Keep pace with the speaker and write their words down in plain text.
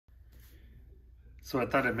So I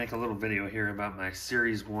thought I'd make a little video here about my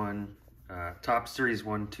Series 1, Topps Series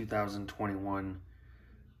 1 2021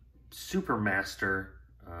 Supermaster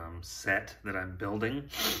set that I'm building.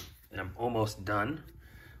 I'm almost done.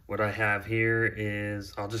 What I have here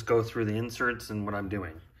is, I'll just go through the inserts and what I'm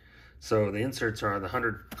doing. So the inserts are the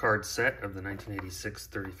 100 card set of the 1986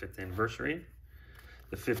 35th anniversary,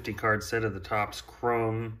 the 50 card set of the Topps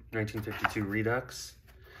Chrome 1952 Redux,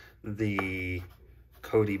 the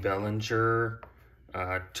Cody Bellinger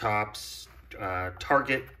Topps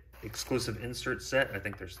Target exclusive insert set. I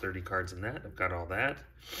think there's 30 cards in that. I've got all that.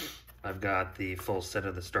 I've got the full set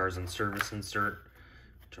of the Stars in Service insert,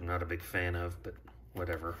 which I'm not a big fan of, but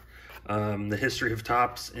whatever. The History of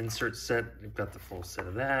Topps insert set, I've got the full set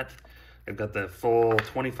of that. I've got the full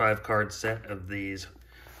 25 card set of these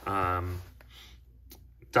die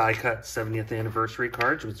cut 70th anniversary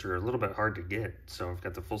cards, which are a little bit hard to get. So I've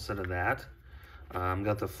got the full set of that.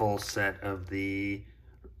 Got the full set of the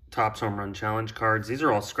Topps Home Run Challenge cards. These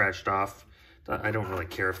are all scratched off. I don't really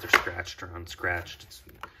care if they're scratched or unscratched.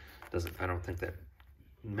 I don't think that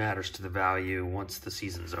matters to the value once the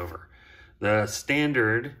season's over. The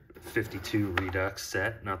standard 52 Redux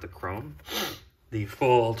set, not the Chrome. The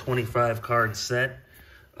full 25 card set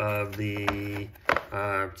of the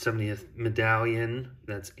 70th medallion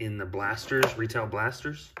that's in the Blasters, retail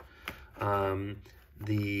Blasters.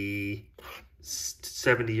 The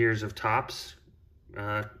 70 years of Topps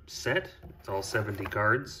set. It's all 70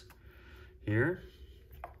 cards here.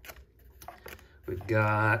 We've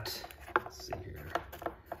got, let's see here,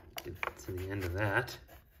 get to the end of that.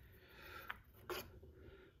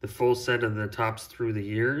 The full set of the Topps Through the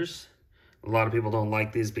Years. A lot of people don't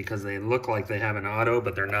like these because they look like they have an auto,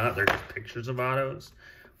 but they're not. They're just pictures of autos,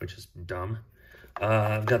 which is dumb.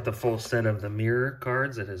 I've got the full set of the Mirror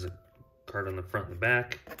cards. It has a card on the front and the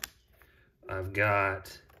back. I've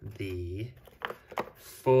got the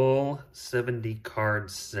full 70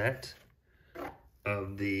 card set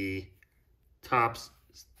of the Topps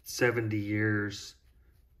 70 years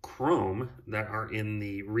Chrome that are in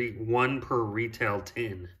the one per retail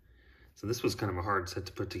tin. So this was kind of a hard set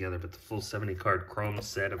to put together, but the full 70 card Chrome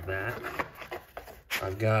set of that.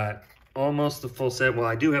 I've got almost the full set. Well,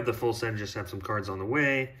 I do have the full set, I just have some cards on the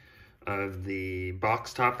way of the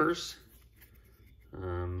box toppers.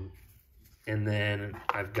 And then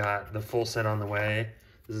I've got the full set on the way.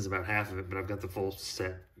 This is about half of it, but I've got the full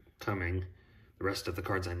set coming. The rest of the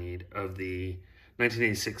cards I need of the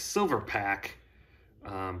 1986 Silver Pack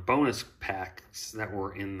bonus packs that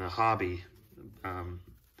were in the hobby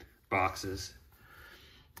boxes.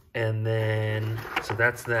 And then, so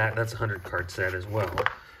that's that. That's a 100 card set as well.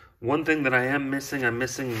 One thing that I am missing, I'm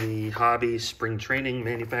missing the hobby spring training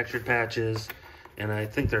manufactured patches. And I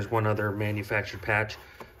think there's one other manufactured patch.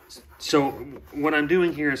 So what I'm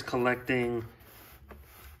doing here is collecting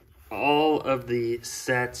all of the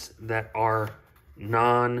sets that are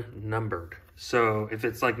non-numbered. So if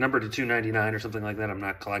it's like numbered to 299 or something like that, I'm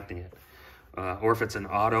not collecting it. Or if it's an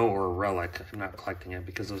auto or a relic, I'm not collecting it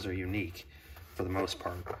because those are unique for the most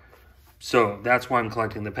part. So that's why I'm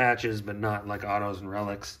collecting the patches, but not like autos and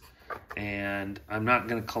relics. And I'm not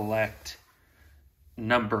going to collect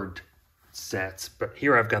numbered sets, but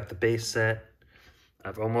here I've got the base set.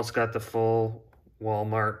 I've almost got the full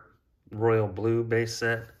Walmart Royal Blue base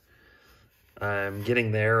set. I'm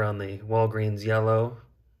getting there on the Walgreens Yellow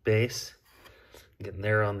base. I'm getting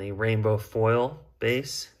there on the Rainbow Foil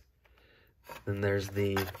base. Then there's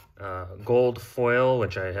the Gold Foil,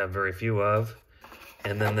 which I have very few of.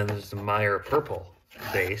 And then there's the Meyer Purple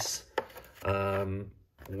base,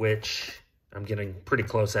 which I'm getting pretty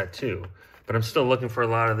close at too. But I'm still looking for a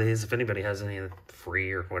lot of these. If anybody has any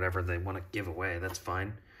free or whatever they want to give away, that's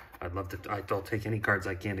fine. I'd love to. I'll take any cards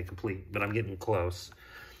I can to complete, but I'm getting close.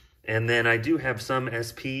 And then I do have some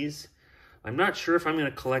SPs. I'm not sure if I'm going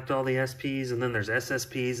to collect all the SPs, and then there's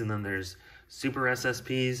SSPs, and then there's Super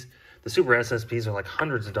SSPs. The Super SSPs are like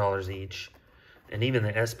hundreds of dollars each, and even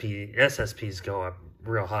the SSPs go up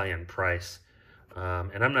real high in price.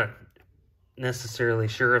 And I'm not necessarily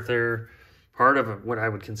sure if they're part of what I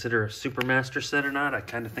would consider a Supermaster set or not. I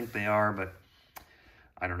kind of think they are, but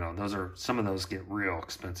I don't know. Some of those get real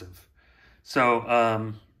expensive.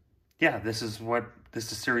 So, yeah, this is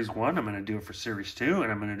Series 1. I'm going to do it for Series 2,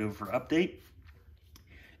 and I'm going to do it for Update.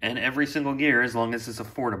 And every single year, as long as it's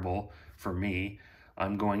affordable for me,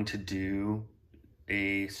 I'm going to do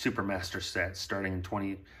a Supermaster set starting in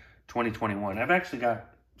 2021. I've actually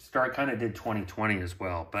kind of did 2020 as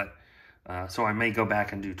well, but so I may go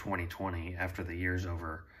back and do 2020 after the year's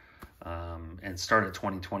over, and start at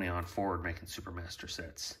 2020 on forward making Supermaster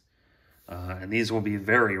sets. And these will be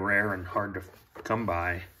very rare and hard to come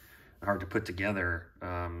by. hard to put together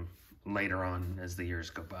later on as the years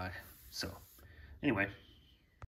go by. So anyway.